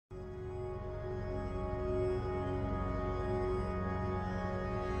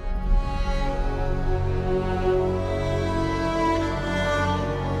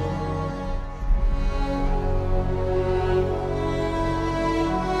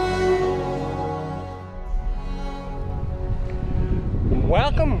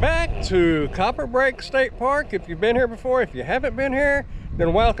Welcome back to Copper Break State Park. If you've been here before, if you haven't been here,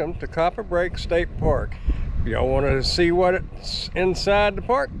 then welcome to Copper Break State Park. If y'all want to see what's inside the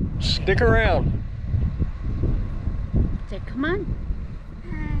park, stick around. Say come on.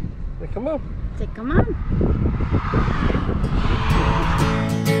 Say come on. Say come on.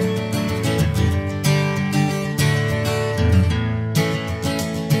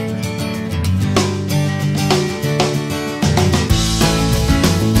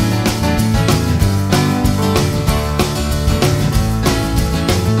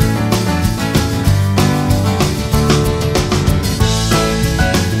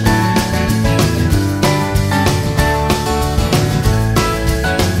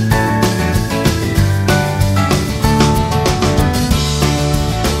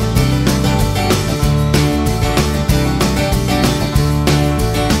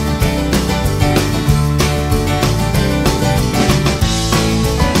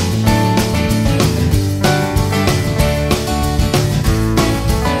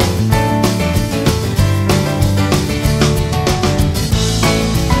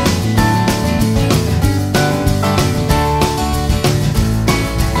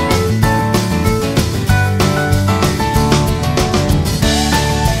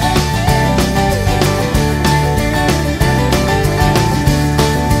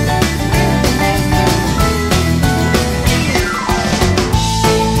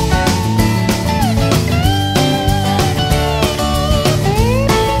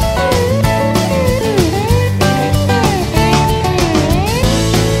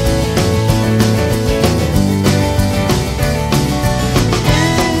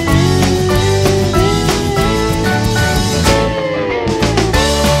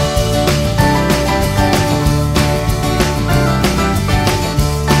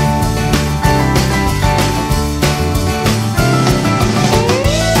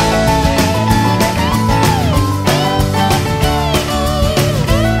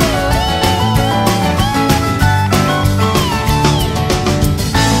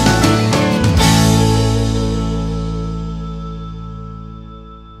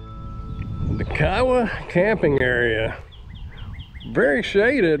 Camping area, very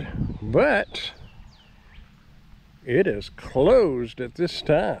shaded, but it is closed at this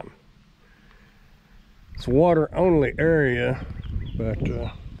time. It's water only area, but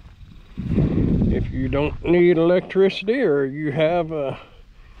if you don't need electricity or you have a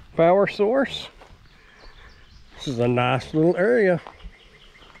power source, this is a nice little area.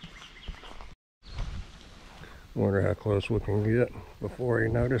 Wonder how close we can get before he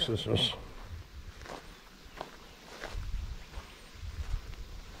notices us.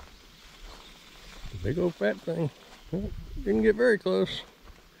 Big old fat thing. Well, didn't get very close,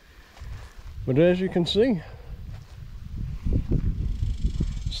 but as you can see,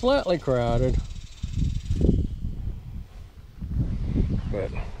 slightly crowded,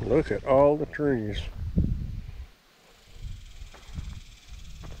 but look at all the trees.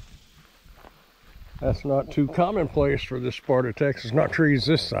 That's not too commonplace for this part of Texas, not trees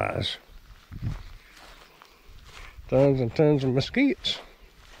this size. Tons and tons of mesquites,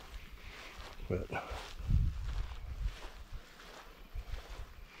 but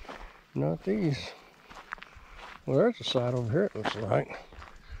not these. Well, there's a site over here, it looks like.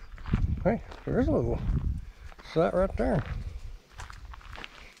 Hey, there's a little site right there.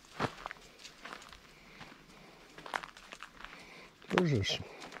 There's this.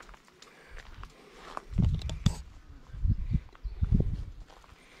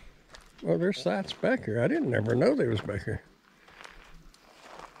 Oh, there's sites back here. I didn't ever know they was back here.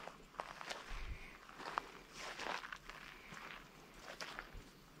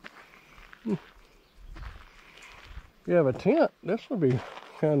 If you have a tent, this would be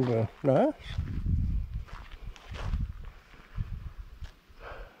kind of nice.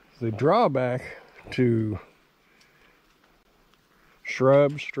 The drawback to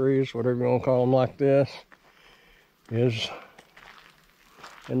shrubs, trees, whatever you want to call them like this, is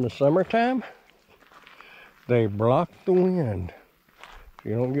in the summertime, they block the wind.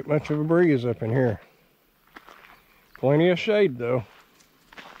 You don't get much of a breeze up in here. Plenty of shade though.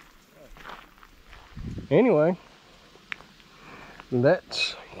 Anyway,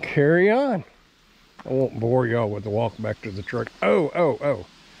 let's carry on. I won't bore y'all with the walk back to the truck. Oh.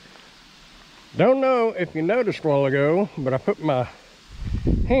 Don't know if you noticed a while ago, but I put my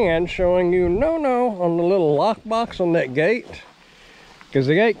hand showing you no on the little lock box on that gate, because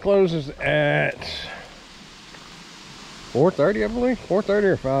the gate closes at 4:30, I believe, 4:30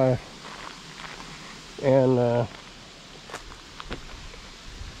 or 5. And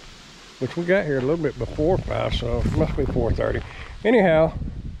which we got here a little bit before 5, so it must be 4:30. Anyhow,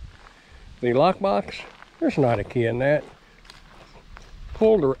 the lockbox, there's not a key in that.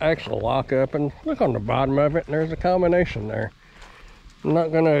 Pull the actual lock up and look on the bottom of it, and there's a combination there. I'm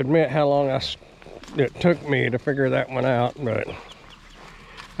not going to admit how long it took me to figure that one out, but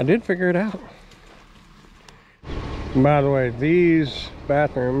I did figure it out. And by the way, these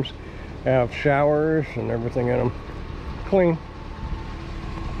bathrooms have showers and everything in them. Clean.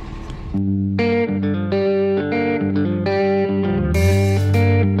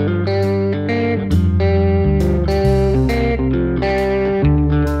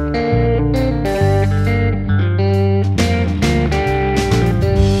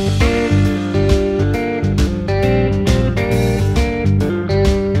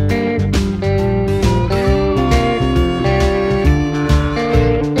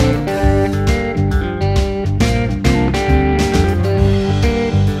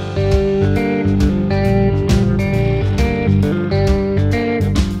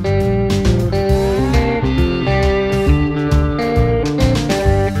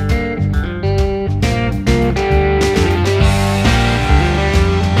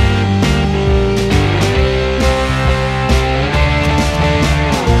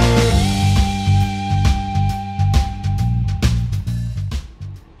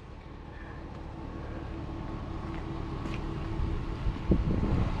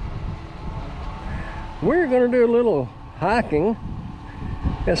 We're going to do a little hiking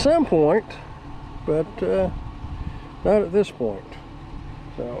at some point, but not at this point.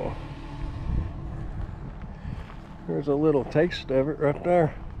 So there's a little taste of it right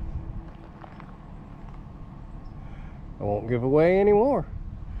there. I won't give away any more.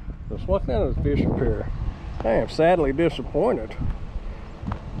 Let's walk down to the fishing pier. I am sadly disappointed.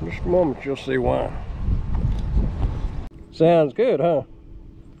 In just a moment you'll see why. Sounds good, huh?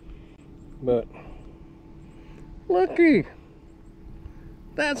 But looky,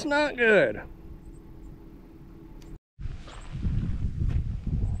 that's not good.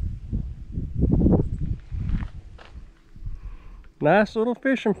 Nice little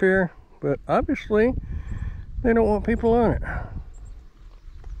fishing pier, but obviously they don't want people on it.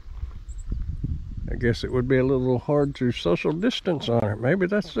 I guess it would be a little hard to social distance on it. Maybe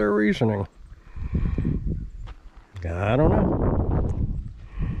that's their reasoning. I don't know.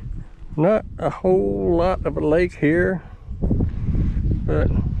 Not a whole lot of a lake here, but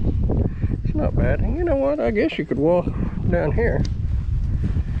it's not bad. And you know what? I guess you could walk down here.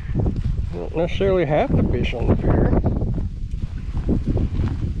 You don't necessarily have to fish on the pier.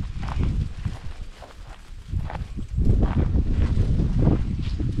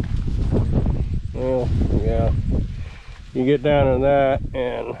 Well, yeah. You get down to that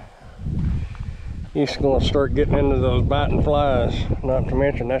and you're going to start getting into those biting flies. Not to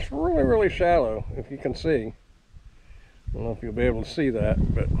mention that's really, really shallow, if you can see. I don't know if you'll be able to see that,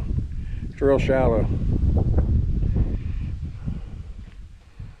 but it's real shallow.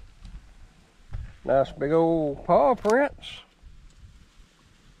 Nice big old paw prints.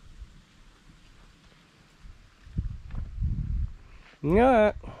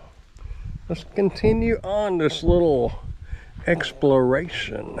 Alright, let's continue on this little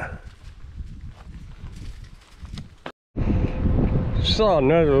exploration. Saw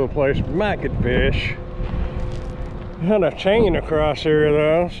another little place we might could fish. Had a chain across here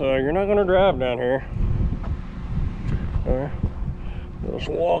though, so you're not gonna drive down here. Let's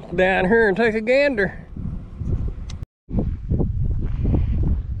walk down here and take a gander.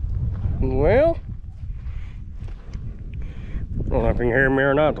 Well, I don't know if you can hear me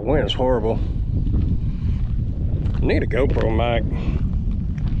or not. The wind's horrible. I need a GoPro mic.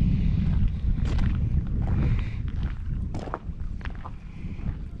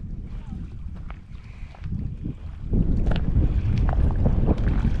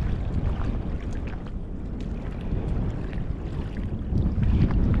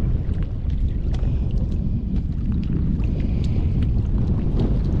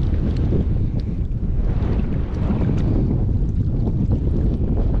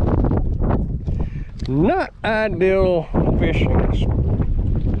 Not ideal fishing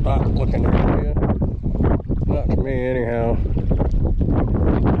spot looking area. Not to me anyhow.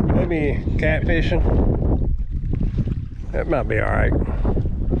 Maybe catfishing. That might be alright.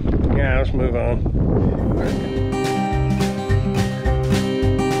 Yeah, let's move on.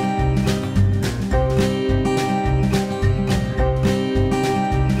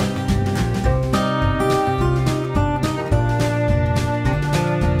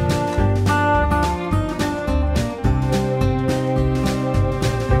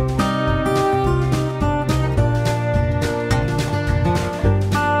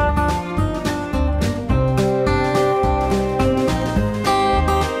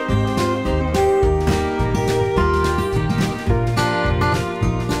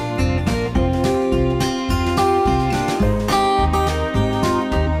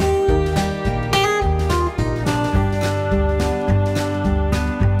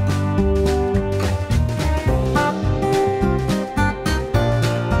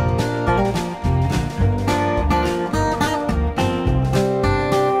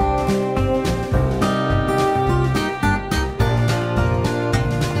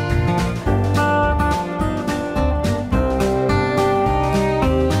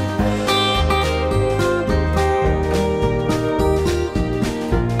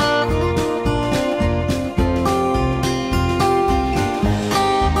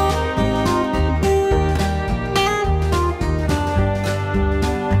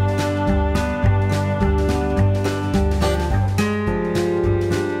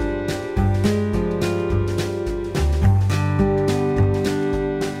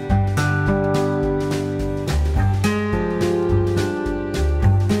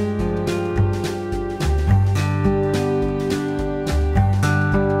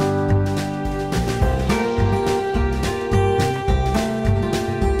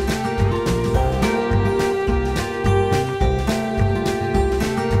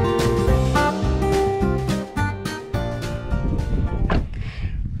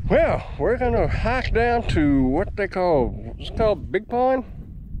 Well, we're gonna hike down to what they call, what's it called, Big Pond?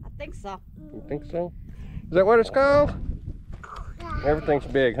 I think so. You think so? Is that what it's called? Everything's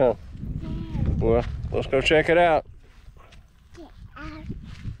big, huh? Well, let's go check it out.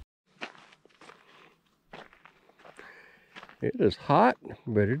 It is hot,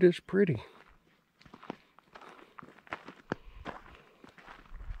 but it is pretty.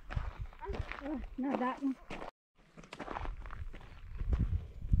 No, that one.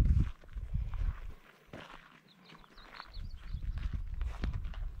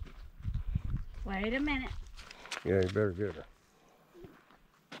 Wait a minute. Yeah, you better get her.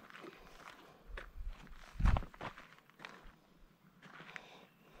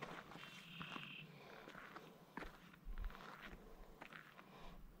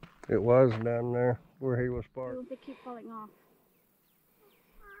 It was down there where he was parked. They keep falling off.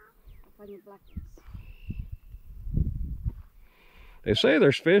 On your blankets. They say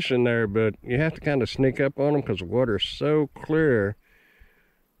there's fish in there, but you have to kind of sneak up on them because the water is so clear.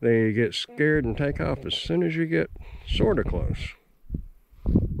 They get scared and take off as soon as you get sort of close.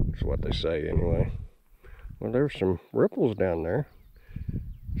 That's what they say anyway. Well, there's some ripples down there.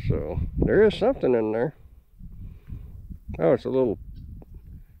 So there is something in there. Oh,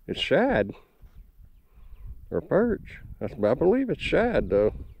 it's shad. Or perch. I believe it's shad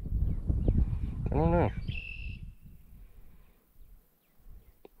though. I don't know.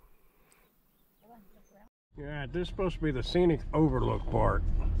 Yeah, this is supposed to be the scenic overlook part.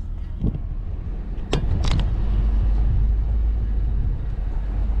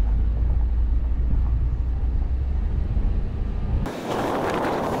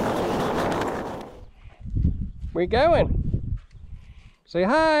 Where you going? Say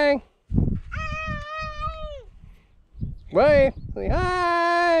hi. Wave. Say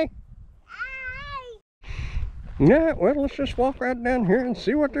hi. Yeah, well, let's just walk right down here and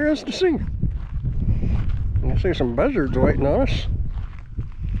see what there is to see. I see some buzzards waiting on us.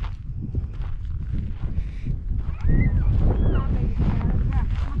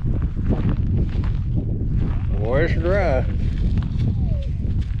 Boy, it's dry.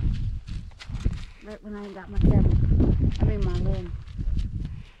 Right when I got my camera. I mean my limb.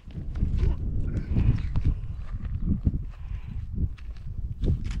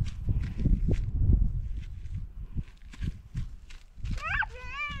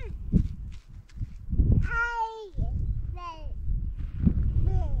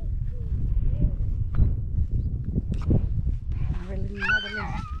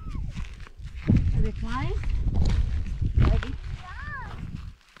 Are they flying? Ready?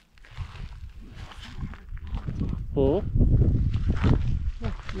 Huh?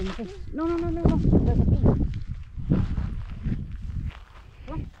 No. There's a bee. Come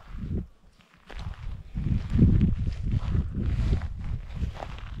on.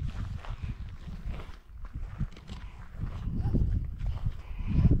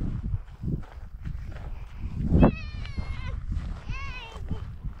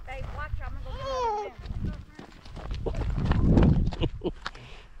 Hey, watch, I'm gonna go get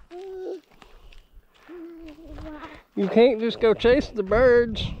You can't just go chase the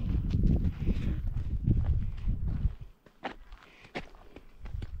birds.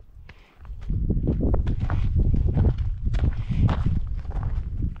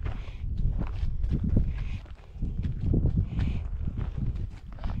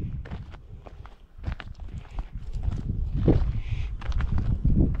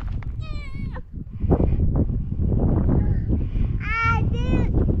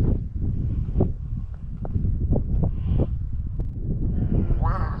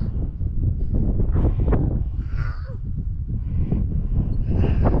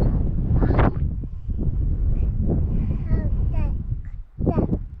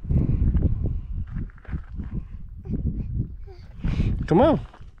 Come on,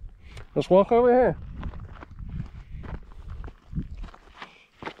 let's walk over here.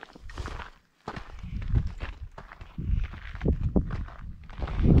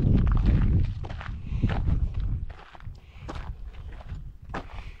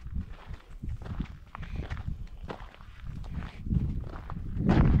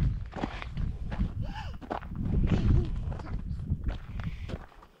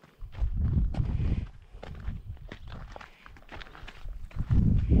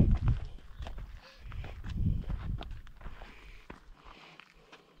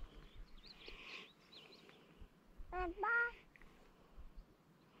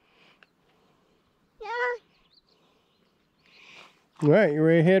 All right, you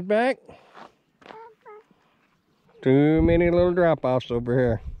ready to head back? Too many little drop-offs over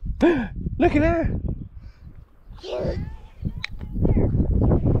here. Look at that!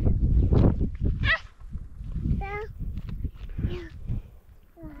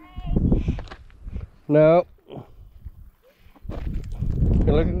 No.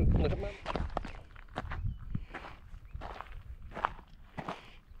 Look at my...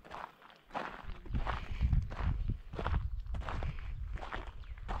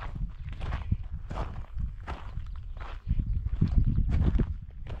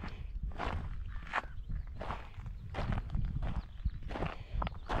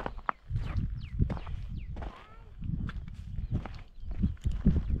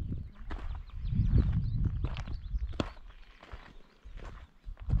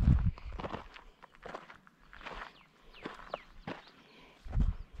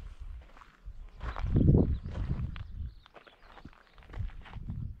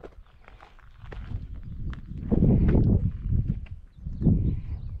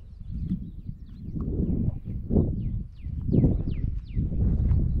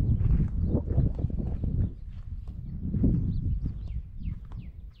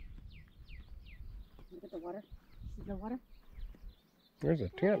 Look at the water. See the water? There's a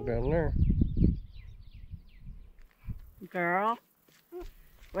tent down there. Girl,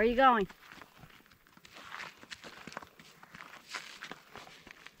 where are you going?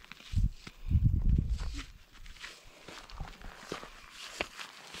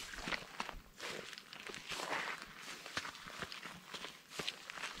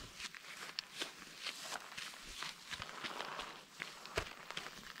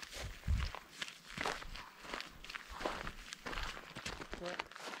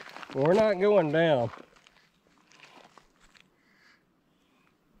 We're not going down.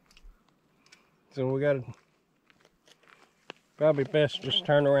 So we gotta probably best just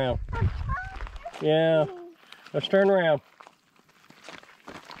turn around. Yeah, let's turn around.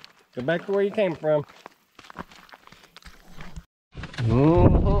 Go back to where you came from.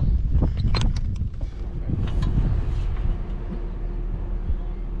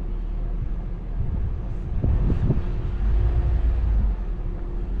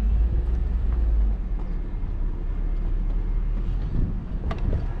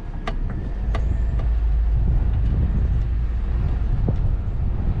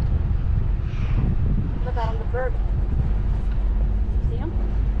 Look out on the bird. See him?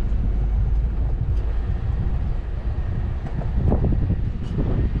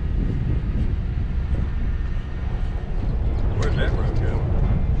 Where's that road going?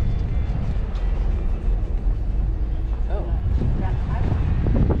 Oh,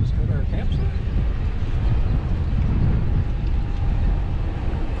 just go to our campsite.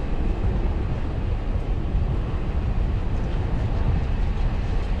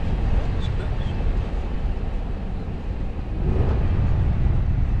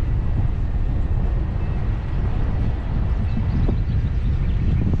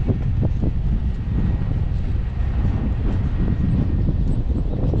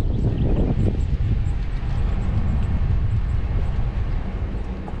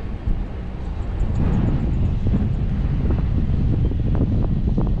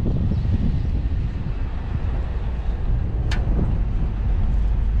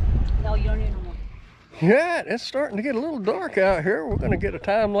 No, you don't need no more. Yeah, it's starting to get a little dark out here. We're going to get a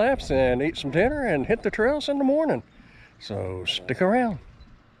time lapse and eat some dinner and hit the trails in the morning. So stick around.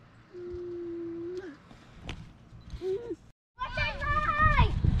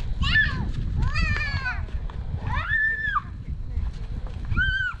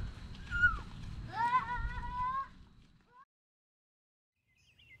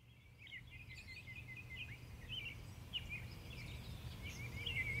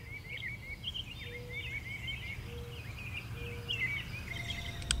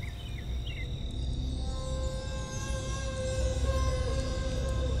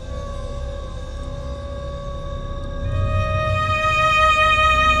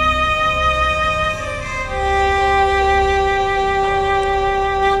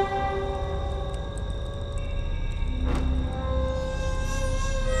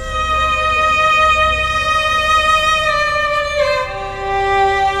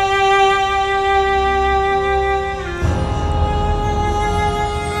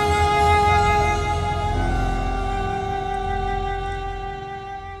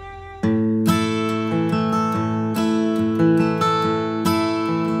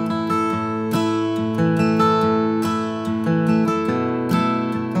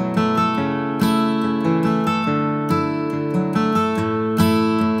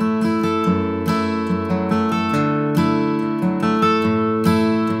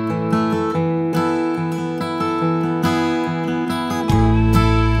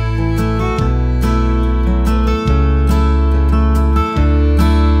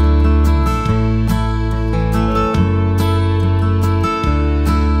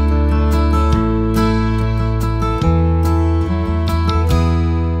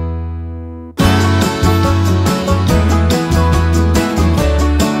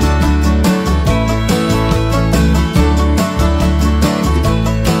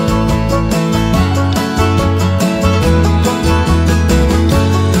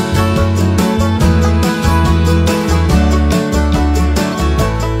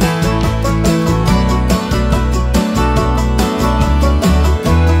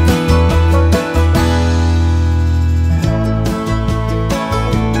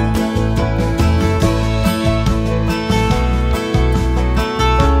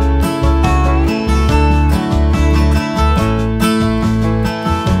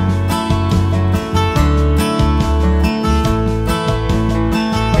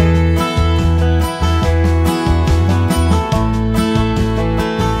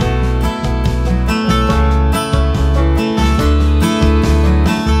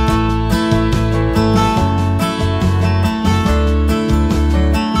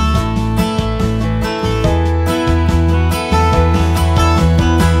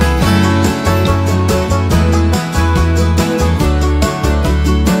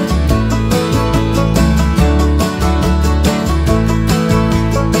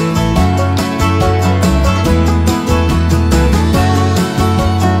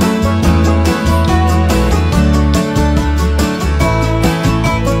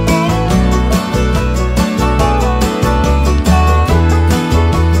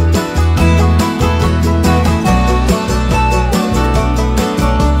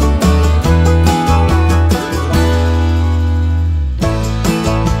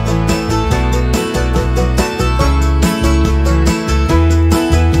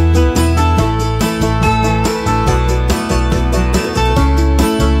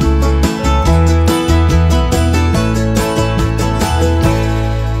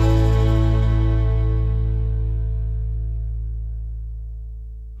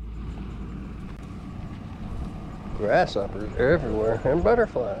 grasshoppers everywhere, and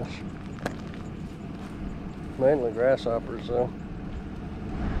butterflies. Mainly grasshoppers though.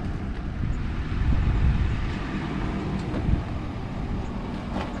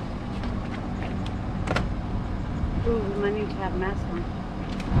 Ooh, we might need to have a mask on.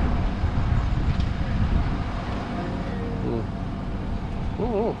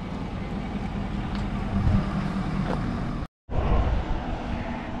 Ooh.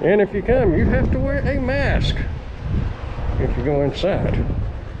 And if you come, you have to wear a mask if you go inside.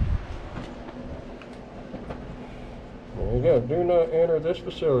 There you go. Do not enter this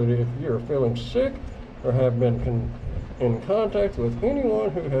facility if you are feeling sick or have been in contact with anyone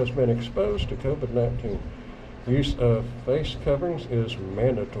who has been exposed to COVID-19. Use of face coverings is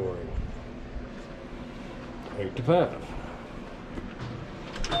mandatory. 8 to 5.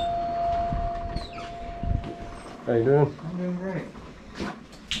 How you doing? I'm doing great.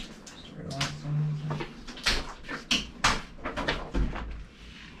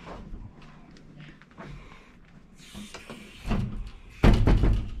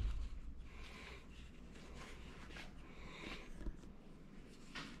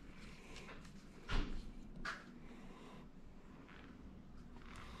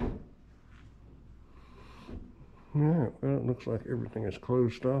 Yeah, well, it looks like everything is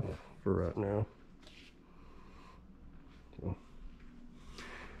closed off for right now. So,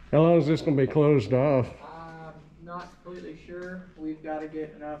 how long is this going to be closed off? I'm not completely sure. We've got to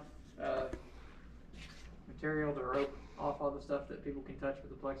get enough material to rope off all the stuff that people can touch with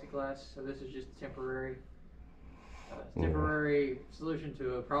the plexiglass. So this is just a temporary solution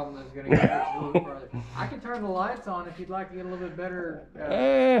to a problem that's going to get us a little bit farther. I can turn the lights on if you'd like to get a little bit better.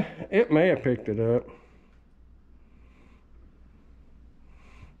 It may have picked it up.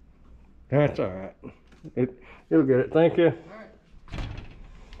 That's all right. You'll get it. Thank you.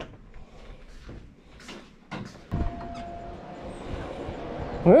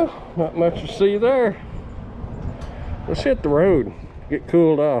 All right. Well, not much to see there. Let's hit the road, get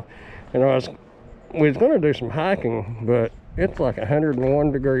cooled off. And we was going to do some hiking, but it's like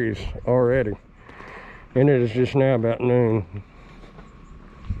 101 degrees already. And it is just now about noon.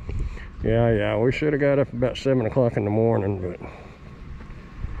 Yeah, we should have got up about 7 o'clock in the morning, but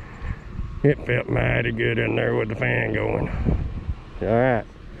it felt mighty good in there with the fan going. All right,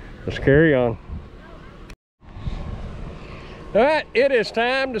 let's carry on. All right, it is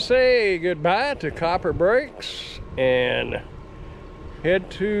time to say goodbye to Copper Breaks and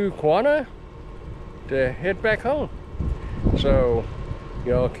head to Quanah to head back home. So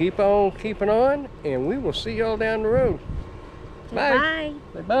y'all keep on keeping on, and we will see y'all down the road. Bye. Bye.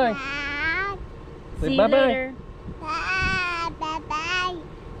 Say bye. Bye. Say See bye you bye. later. Bye bye.